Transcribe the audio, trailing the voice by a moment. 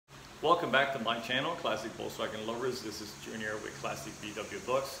Welcome back to my channel, Classic Volkswagen Lovers. This is Junior with Classic VW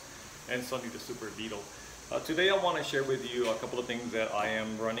Books and Sonny the Super Beetle. Today I want to share with you a couple of things that I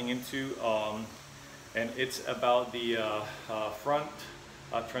am running into, and it's about the front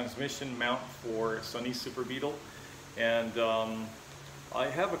transmission mount for Sonny Super Beetle. And I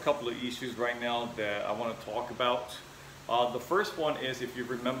have a couple of issues right now that I want to talk about. The first one is, if you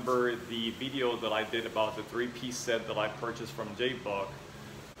remember the video that I did about the 3-piece set that I purchased from J-Book,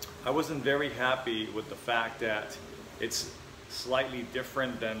 I wasn't very happy with the fact that it's slightly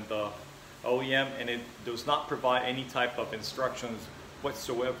different than the OEM, and it does not provide any type of instructions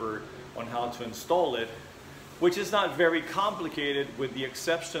whatsoever on how to install it, which is not very complicated, with the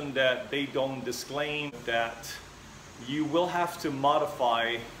exception that they don't disclaim that you will have to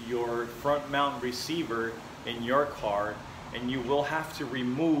modify your front mount receiver in your car, and you will have to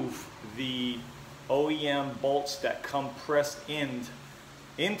remove the OEM bolts that come pressed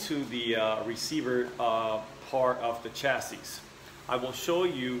into the receiver part of the chassis. I will show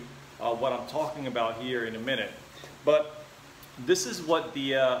you what I'm talking about here in a minute, but this is what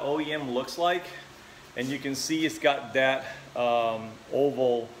the OEM looks like, and you can see it's got that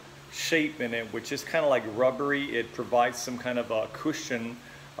oval shape in it, which is kind of like rubbery. It provides some kind of a cushion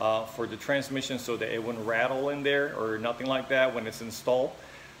for the transmission so that it wouldn't rattle in there or nothing like that when it's installed.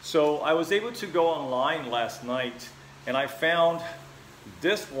 So I was able to go online last night and I found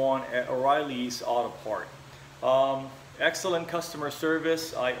this one at O'Reilly's Auto Part. Excellent customer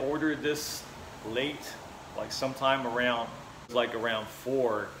service. I ordered this late, like sometime around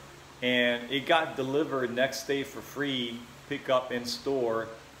 4, and it got delivered next day for free, pick up in store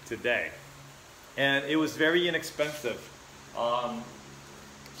today. And it was very inexpensive.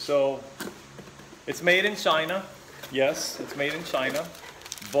 So it's made in China. Yes, it's made in China,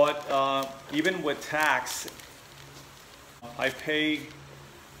 but even with tax, I pay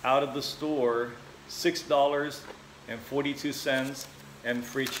out of the store $6.42 and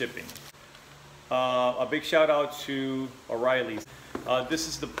free shipping. A big shout out to O'Reilly's. This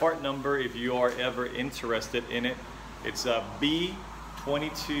is the part number if you are ever interested in it. It's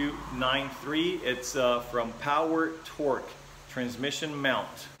B2293. It's from Power Torque transmission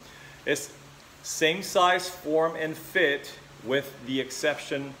mount. It's same size, form, and fit, with the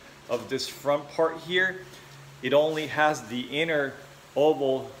exception of this front part here. It only has the inner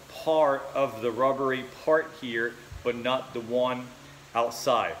oval part of the rubbery part here, but not the one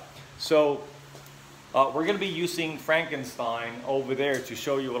outside. So we're going to be using Frankenstein over there to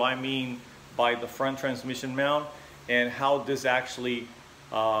show you what I mean by the front transmission mount and how this actually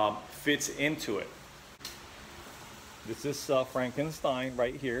fits into it. This is Frankenstein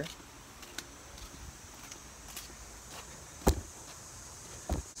right here.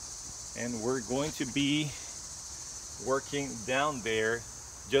 And we're going to be working down there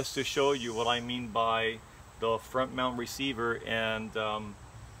just to show you what I mean by the front mount receiver and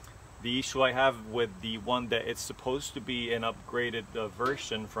the issue I have with the one that it's supposed to be an upgraded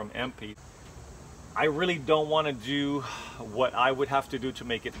version from MP. I really don't want to do what I would have to do to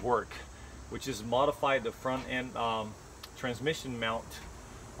make it work, which is modify the front end transmission mount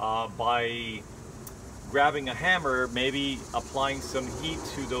by grabbing a hammer, maybe applying some heat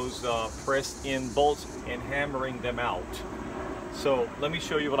to those pressed in bolts and hammering them out. So let me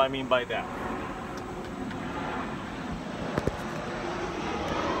show you what I mean by that.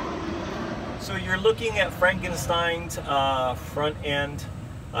 So you're looking at Frankenstein's front end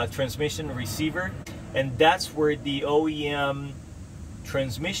transmission receiver, and that's where the OEM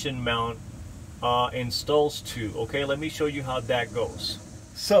transmission mount installs to. Okay, let me show you how that goes.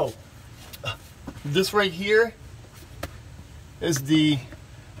 So this right here is the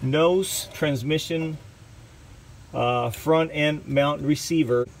nose transmission front end mount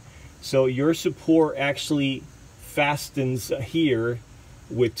receiver. So your support actually fastens here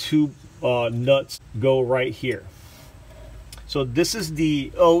with two nuts go right here. So this is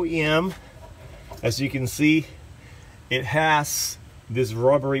the OEM. As you can see, it has this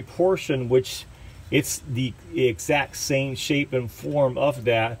rubbery portion, which it's the exact same shape and form of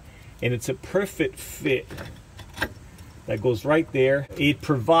that, and it's a perfect fit. That goes right there. It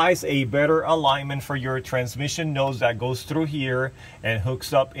provides a better alignment for your transmission nose that goes through here and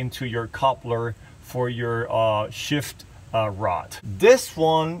hooks up into your coupler for your shift rod. This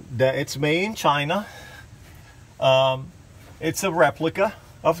one, that it's made in China, it's a replica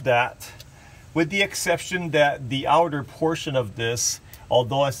of that, with the exception that the outer portion of this,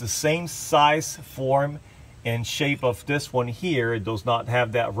 although it's the same size, form, and shape of this one here, it does not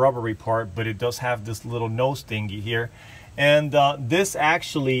have that rubbery part, but it does have this little nose thingy here. And this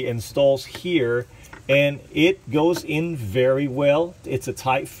actually installs here and it goes in very well. It's a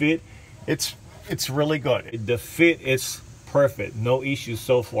tight fit. It's really good. The fit is perfect, no issues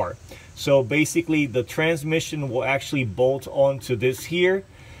so far. So basically the transmission will actually bolt onto this here.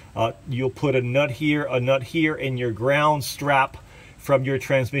 You'll put a nut here, and your ground strap from your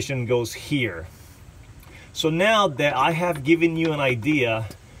transmission goes here. So now that I have given you an idea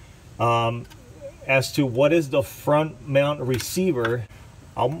as to what is the front mount receiver,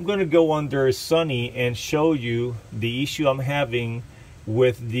 I'm gonna go under Sunny and show you the issue I'm having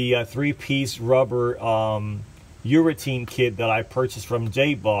with the three-piece rubber urethane kit that I purchased from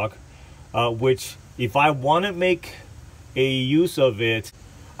JBock, which if I want to make a use of it,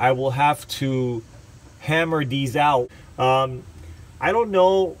 I will have to hammer these out. I don't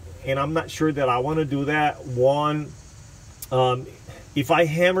know, and I'm not sure that I want to do that. One, if I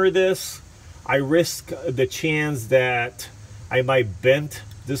hammer this, I risk the chance that I might bend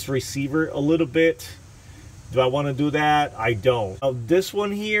this receiver a little bit. Do I want to do that? I don't. Now, this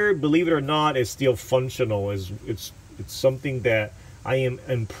one here, believe it or not, is still functional. It's something that I am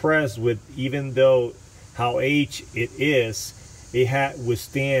impressed with, even though how aged it is. It had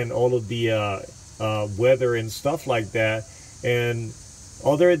withstand all of the weather and stuff like that. And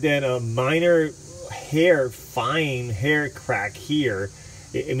other than a minor fine hair crack here,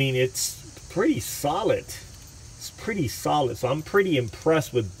 I mean, it's pretty solid. It's pretty solid. So I'm pretty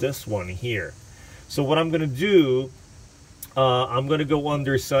impressed with this one here. So what I'm gonna do, I'm gonna go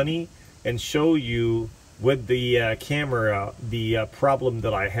under Sunny and show you with the camera the problem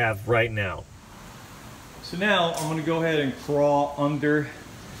that I have right now. So now I'm gonna go ahead and crawl under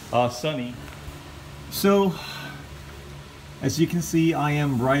Sunny. So as you can see, I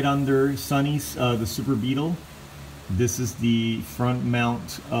am right under Sunny's the Super Beetle. This is the front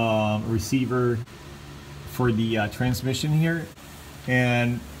mount receiver for the transmission here,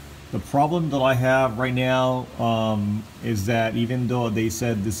 and the problem that I have right now is that even though they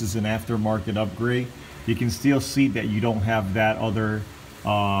said this is an aftermarket upgrade, you can still see that you don't have that other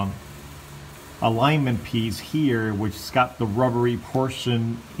alignment piece here, which's got the rubbery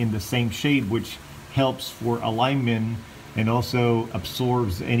portion in the same shade, which helps for alignment and also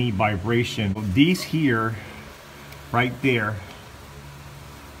absorbs any vibration. These here, right there,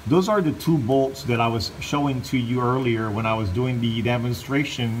 those are the two bolts that I was showing to you earlier when I was doing the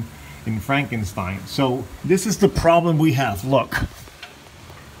demonstration in Frankenstein. So this is the problem we have. Look,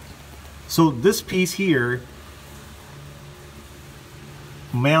 so this piece here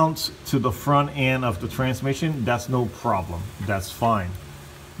mounts to the front end of the transmission. That's no problem, that's fine.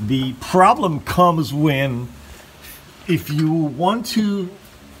 The problem comes when if you want to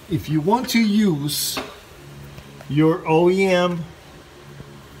use your OEM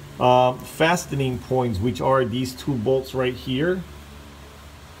fastening points, which are these two bolts right here,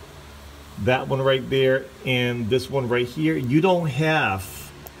 that one right there and this one right here, you don't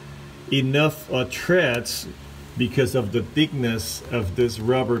have enough treads because of the thickness of this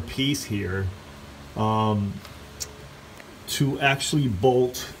rubber piece here to actually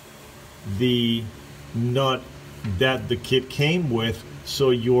bolt the nut that the kit came with. So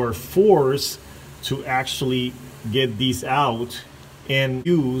you're forced to actually get these out and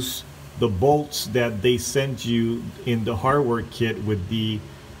use the bolts that they sent you in the hardware kit with the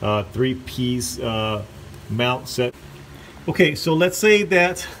three-piece mount set. Okay, so let's say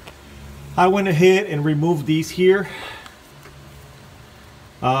that I went ahead and removed these here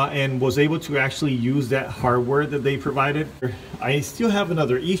and was able to actually use that hardware that they provided. I still have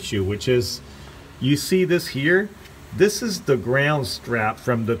another issue, which is, you see this here? This is the ground strap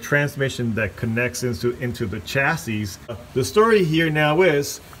from the transmission that connects into the chassis. The story here now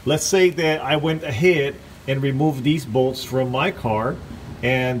is, let's say that I went ahead and removed these bolts from my car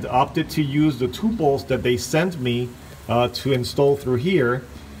and opted to use the two bolts that they sent me to install through here.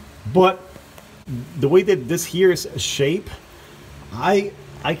 But the way that this here is shaped, I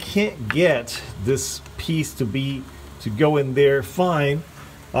can't get this piece to go in there fine.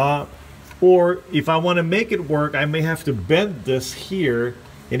 Or if I want to make it work, I may have to bend this here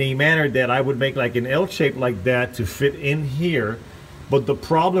in a manner that I would make like an L shape like that to fit in here. But the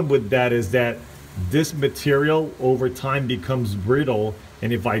problem with that is that this material over time becomes brittle,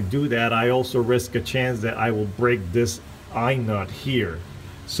 and if I do that, I also risk a chance that I will break this eye nut here.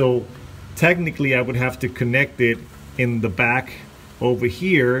 So technically I would have to connect it in the back over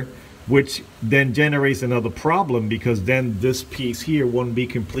here, which then generates another problem, because then this piece here won't be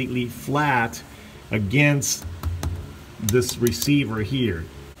completely flat against this receiver here.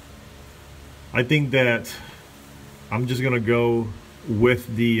 I think that I'm just gonna go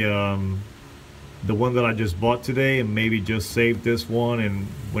with the one that I just bought today, and maybe just save this one, and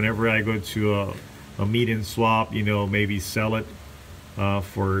whenever I go to a meet and swap, you know, maybe sell it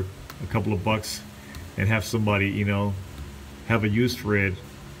for a couple of bucks and have somebody, you know, have a use for it,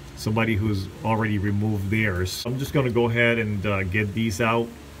 somebody who's already removed theirs. I'm just going to go ahead and get these out,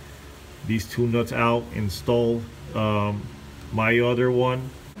 these two nuts out, install my other one.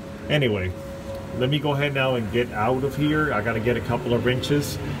 Anyway, let me go ahead now and get out of here. I got to get a couple of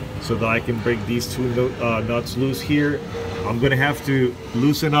wrenches so that I can break these two nuts loose here. I'm going to have to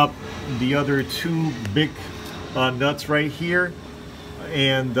loosen up the other two big nuts right here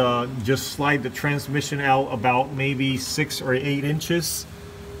and just slide the transmission out about maybe 6 or 8 inches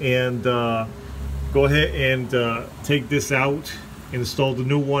and go ahead and take this out, install the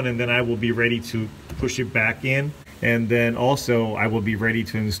new one, and then I will be ready to push it back in. And then also I will be ready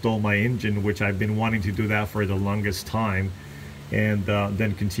to install my engine, which I've been wanting to do that for the longest time, and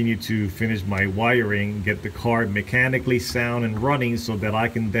then continue to finish my wiring, get the car mechanically sound and running so that I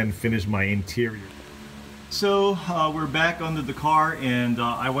can then finish my interior. So we're back under the car, and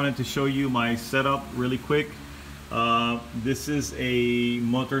I wanted to show you my setup really quick. This is a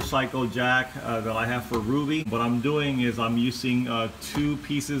motorcycle jack that I have for Ruby. What I'm doing is I'm using 2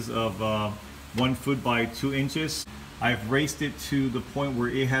 pieces of 1 foot by 2 inches. I've raised it to the point where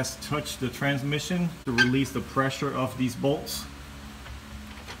it has touched the transmission to release the pressure of these bolts,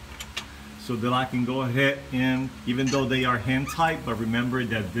 so that I can go ahead and, even though they are hand tight, but remember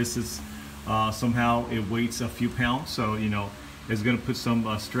that this is somehow it weighs a few pounds, so you know it's going to put some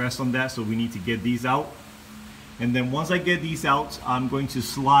stress on that, so we need to get these out. And then once I get these out, I'm going to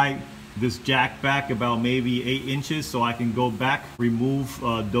slide this jack back about maybe 8 inches so I can go back, remove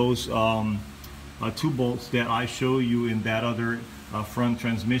those 2 bolts that I show you in that other front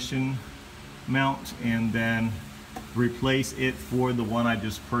transmission mount, and then replace it for the one I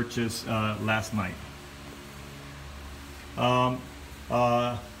just purchased last night.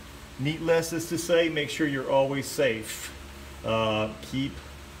 Needless is to say, make sure you're always safe. Keep,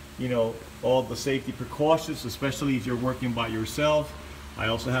 you know, all the safety precautions, especially if you're working by yourself. I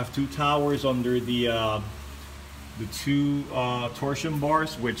also have 2 towers under the 2 torsion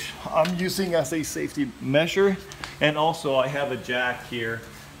bars, which I'm using as a safety measure, and also I have a jack here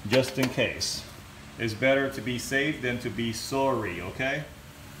just in case. It's better to be safe than to be sorry, okay?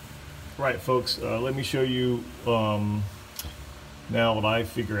 Right, folks, let me show you now what I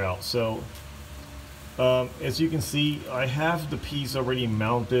figure out. So as you can see, I have the piece already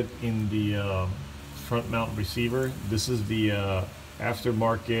mounted in the front mount receiver. This is the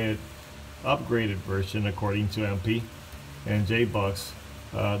aftermarket upgraded version according to MP and J-Bucks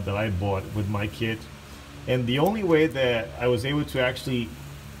that I bought with my kit. And the only way that I was able to actually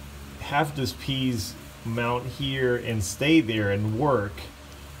have this piece mount here and stay there and work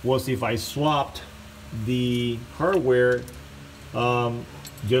was if I swapped the hardware,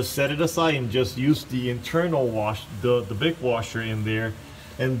 just set it aside and just use the internal wash, the big washer in there,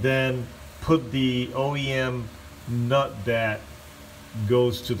 and then put the OEM nut that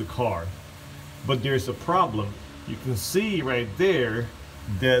goes to the car. But there's a problem. You can see right there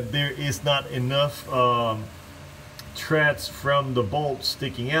that there is not enough threads from the bolt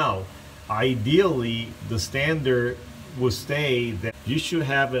sticking out. Ideally, the standard would say that you should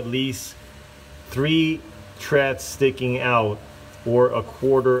have at least 3 threads sticking out, or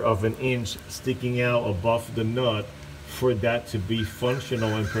 1/4 of an inch sticking out above the nut, for that to be functional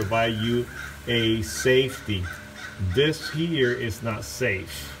and provide you a safety. This here is not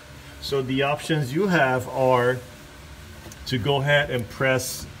safe. So the options you have are to go ahead and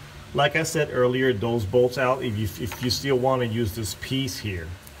press, like I said earlier, those bolts out if you still want to use this piece here.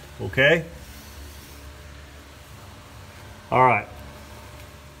 Okay? All right.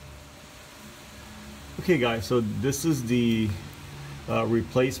 Okay guys, so this is the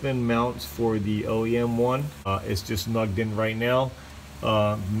replacement mount for the OEM one. It's just snugged in right now.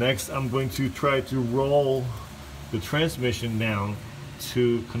 Next, I'm going to try to roll the transmission down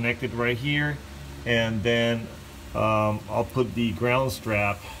to connect it right here, and then I'll put the ground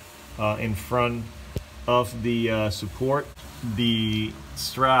strap in front of the support. The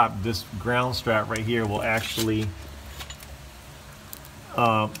strap, this ground strap right here, will actually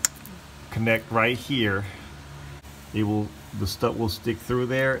connect right here. The stud will stick through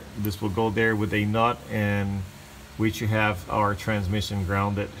there. This will go there with a nut, and we should have our transmission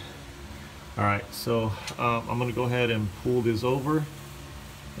grounded. All right, so I'm gonna go ahead and pull this over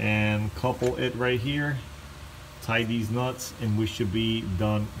and couple it right here, tie these nuts, and we should be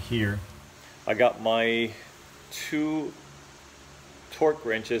done here. I got my 2 torque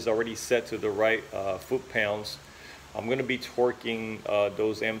wrenches already set to the right foot-pounds. I'm going to be torquing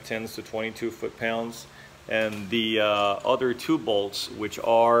those M10s to 22 foot-pounds, and the other 2 bolts, which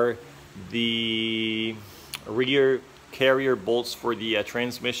are the rear carrier bolts for the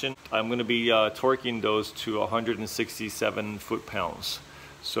transmission. I'm going to be torquing those to 167 foot-pounds.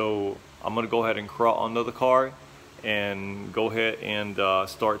 So I'm going to go ahead and crawl under the car and go ahead and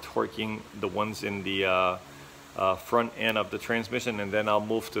start torquing the ones in the front end of the transmission, and then I'll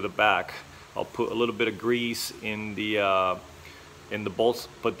move to the back. I'll put a little bit of grease in the bolts,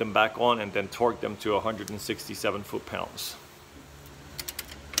 put them back on, and then torque them to 167 foot-pounds.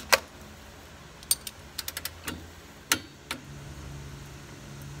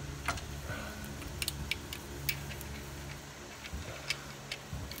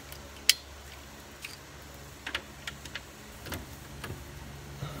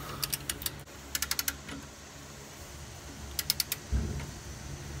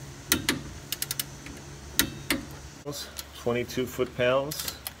 Pounds, 22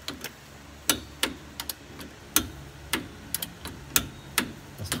 foot-pounds.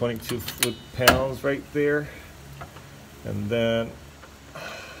 That's 22 foot-pounds right there. And then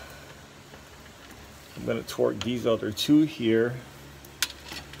I'm going to torque these other two here.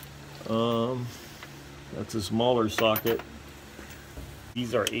 That's a smaller socket.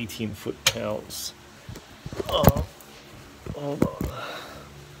 These are 18 foot-pounds. Hold on.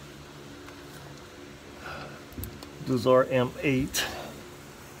 Those are M8.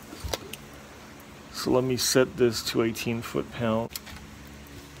 So let me set this to 18 foot-pounds.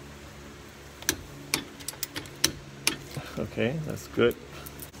 Okay, that's good.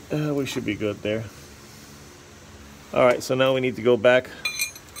 We should be good there. All right, so now we need to go back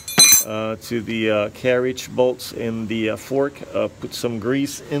to the carriage bolts in the fork. Put some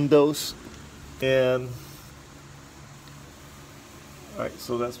grease in those. And all right,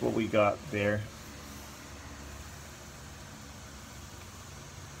 so that's what we got there.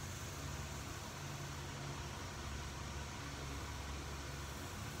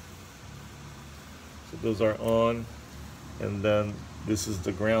 So those are on, and then this is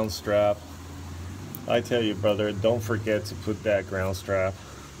the ground strap. I tell you, brother, don't forget to put that ground strap.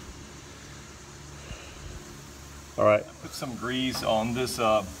 All right, put some grease on this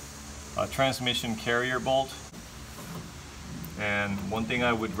transmission carrier bolt. And one thing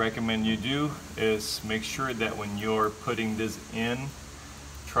I would recommend you do is make sure that when you're putting this in,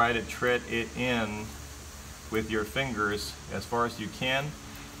 try to tread it in with your fingers as far as you can.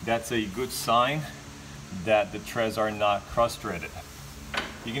 That's a good sign that the treads are not cross-threaded.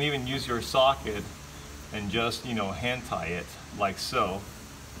 You can even use your socket and just, you know, hand tie it like so.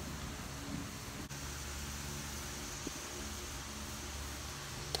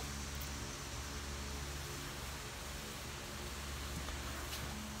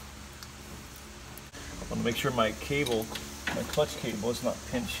 I want to make sure my cable, my clutch cable is not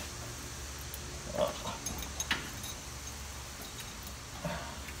pinched.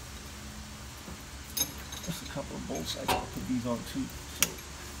 Just a couple of bolts, I can put these on too.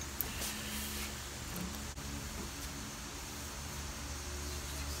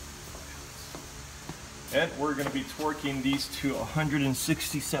 And we're going to be torquing these to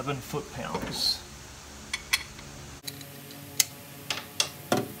 167 foot-pounds.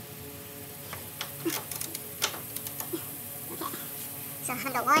 So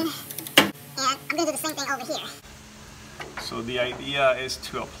under one, and I'm going to do the same thing over here. So the idea is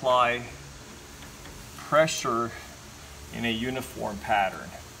to apply pressure in a uniform pattern.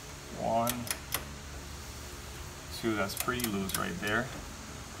 1, 2, that's pretty loose right there.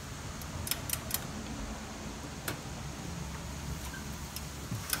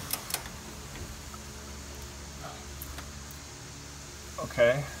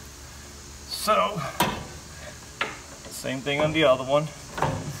 Okay, so same thing on the other one.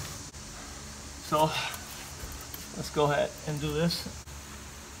 So let's go ahead and do this.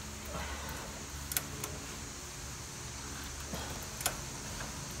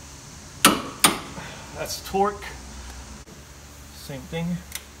 That's torque. Same thing.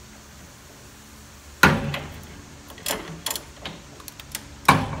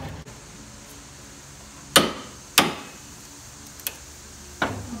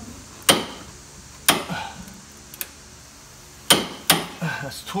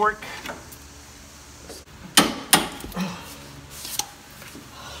 That's torque.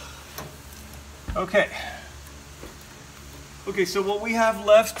 Okay. Okay, so what we have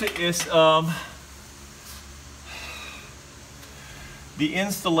left is the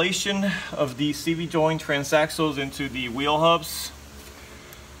installation of the CV joint transaxles into the wheel hubs,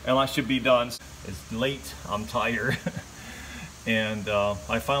 and I should be done. It's late, I'm tired, and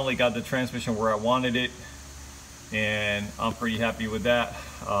I finally got the transmission where I wanted it, and I'm pretty happy with that.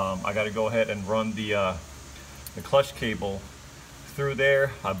 I got to go ahead and run the clutch cable through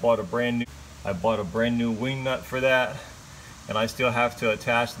there. I bought a brand new wing nut for that, and I still have to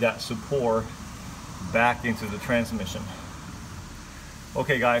attach that support back into the transmission.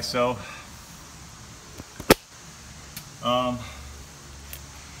 Okay guys, so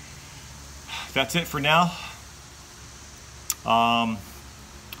that's it for now. I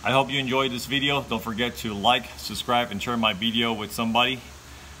hope you enjoyed this video. Don't forget to like, subscribe, and share my video with somebody.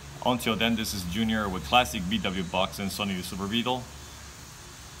 Until then, this is Junior with Classic VW Bucks and Sonny the Super Beetle.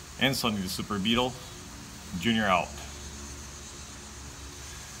 And Sonny the Super Beetle. Junior out.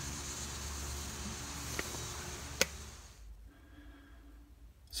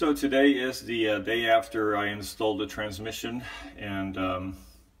 So today is the day after I installed the transmission, and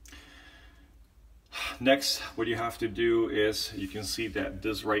next what you have to do is, you can see that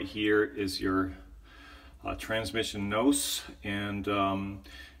this right here is your transmission nose, and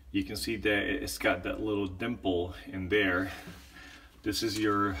you can see that it's got that little dimple in there. This is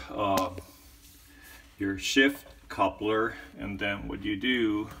your shift coupler, and then what you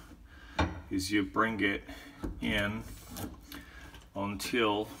do is you bring it in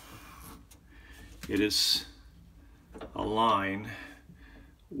until it is aligned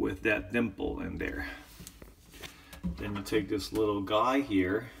with that dimple in there. Then you take this little guy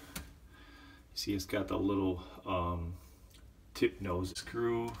here, see it's got the little tip nose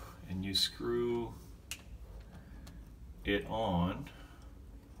screw, and you screw it on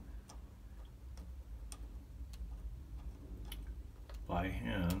by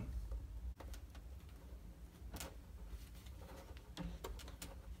hand.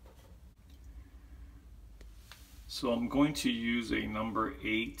 So I'm going to use a number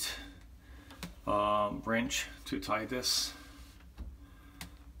 8 wrench to tie this.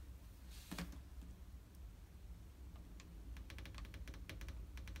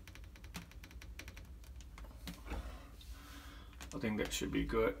 I think that should be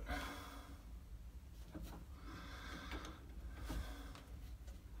good.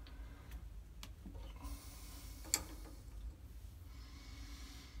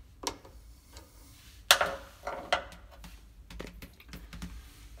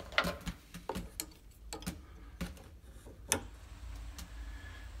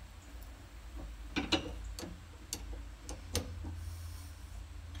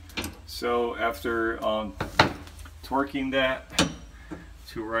 So after torquing that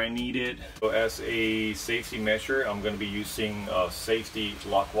to where I need it, so as a safety measure, I'm going to be using safety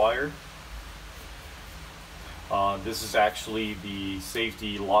lock wire. This is actually the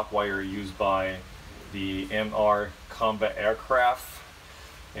safety lock wire used by the MR combat aircraft,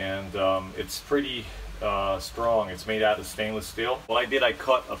 and it's pretty strong. It's made out of stainless steel. What I did, I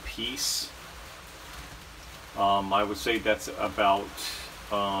cut a piece. I would say that's about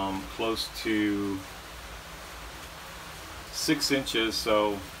close to 6 inches,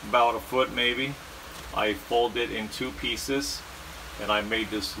 so about a foot maybe. I folded in 2 pieces, and I made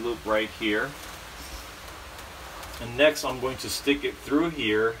this loop right here. And next I'm going to stick it through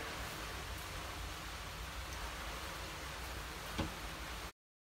here.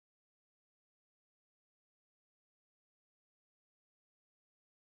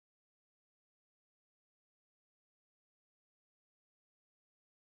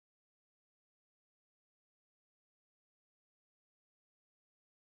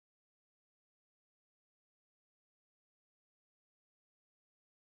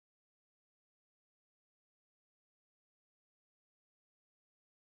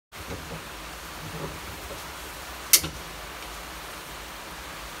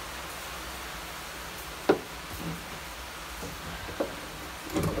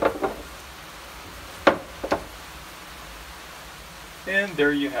 And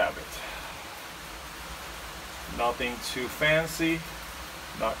there you have it. Nothing too fancy,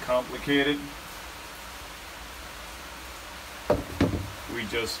 not complicated. We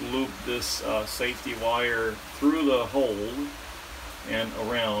just loop this safety wire through the hole and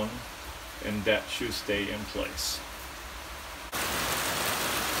around, and that should stay in place.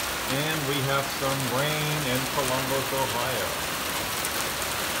 And we have some rain in Columbus, Ohio.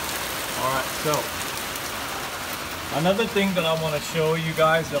 Alright, so another thing that I want to show you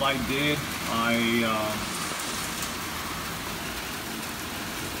guys that I did,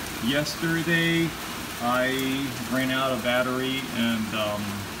 yesterday I ran out of battery, and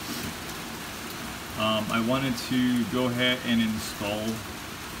I wanted to go ahead and install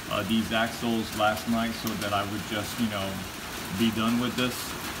these axles last night so that I would just, be done with this.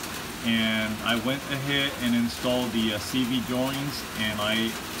 And I went ahead and installed the CV joints, and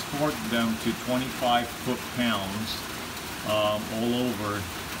I torqued them to 25 foot-pounds all over.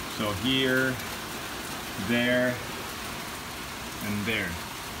 So here, there, and there.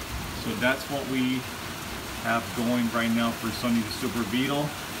 So that's what we have going right now for Sunny the Super Beetle.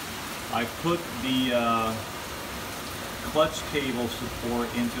 I put the clutch cable support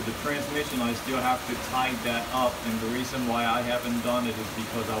into the transmission. I still have to tie that up, and the reason why I haven't done it is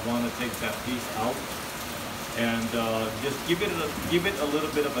because I want to take that piece out and just give it a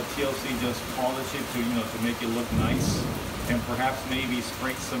little bit of a TLC, just polish it to, you know, to make it look nice, and perhaps maybe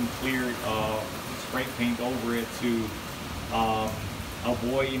spray some clear spray paint over it to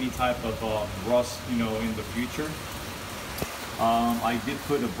avoid any type of rust, you know, in the future. I did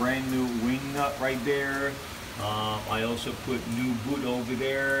put a brand new wing nut right there. I also put new boot over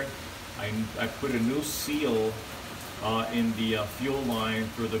there. I put a new seal in the fuel line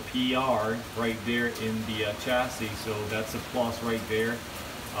for the PR right there in the chassis, so that's a plus right there.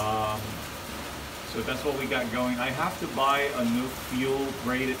 So that's what we got going. I have to buy a new fuel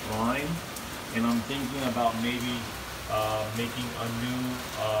braided line, and I'm thinking about maybe making a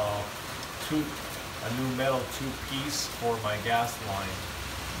new metal two-piece for my gas line.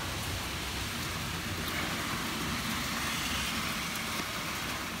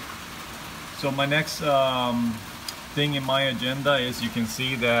 So my next thing in my agenda is, you can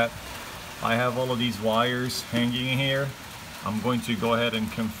see that I have all of these wires hanging here. I'm going to go ahead and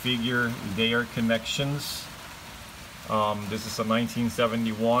configure their connections. This is a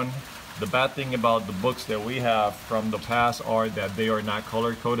 1971. The bad thing about the books that we have from the past are that they are not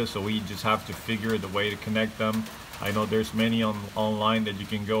color coded, so we just have to figure the way to connect them. I know there's many online that you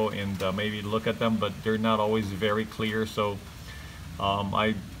can go and maybe look at them, but they're not always very clear. So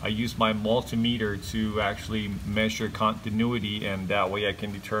I use my multimeter to actually measure continuity, and that way I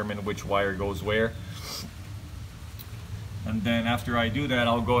can determine which wire goes where. And then after I do that,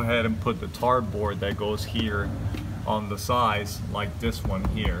 I'll go ahead and put the tar board that goes here on the sides, like this one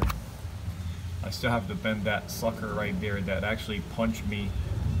here. I still have to bend that sucker right there that actually punched me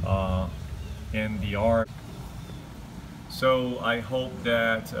in the arm. So I hope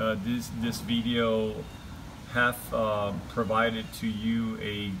that this video have provided to you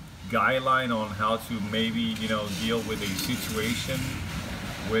a guideline on how to maybe, you know, deal with a situation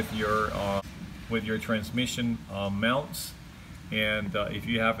with your transmission mounts. And if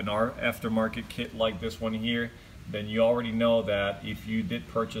you have an aftermarket kit like this one here, then you already know that if you did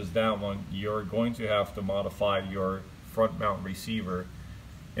purchase that one, you're going to have to modify your front mount receiver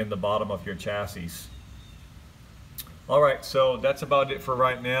in the bottom of your chassis. Alright, so that's about it for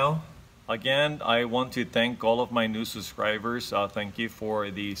right now. Again, I want to thank all of my new subscribers. Thank you for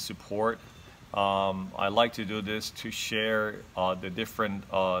the support. I like to do this to share the different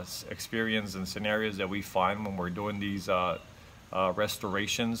experience and scenarios that we find when we're doing these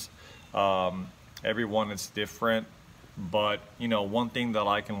restorations. Everyone is different, but you know, one thing that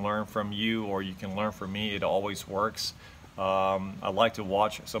I can learn from you, or you can learn from me, it always works. I like to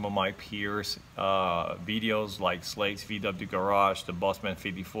watch some of my peers videos like Slate's VW Garage, the Bossman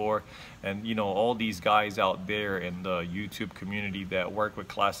 54, and you know, all these guys out there in the YouTube community that work with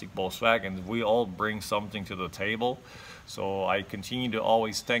classic Volkswagens. We all bring something to the table, so I continue to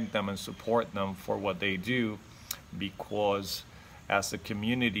always thank them and support them for what they do, because as a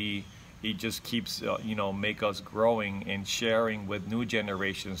community it just keeps you know, make us growing and sharing with new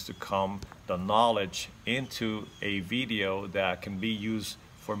generations to come the knowledge into a video that can be used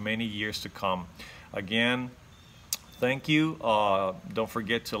for many years to come. Again, thank you. Don't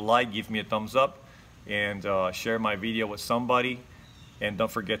forget to like, give me a thumbs up, and share my video with somebody, and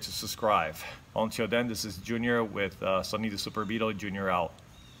don't forget to subscribe. Until then, this is Junior with Sunny the Super Beetle. Junior out.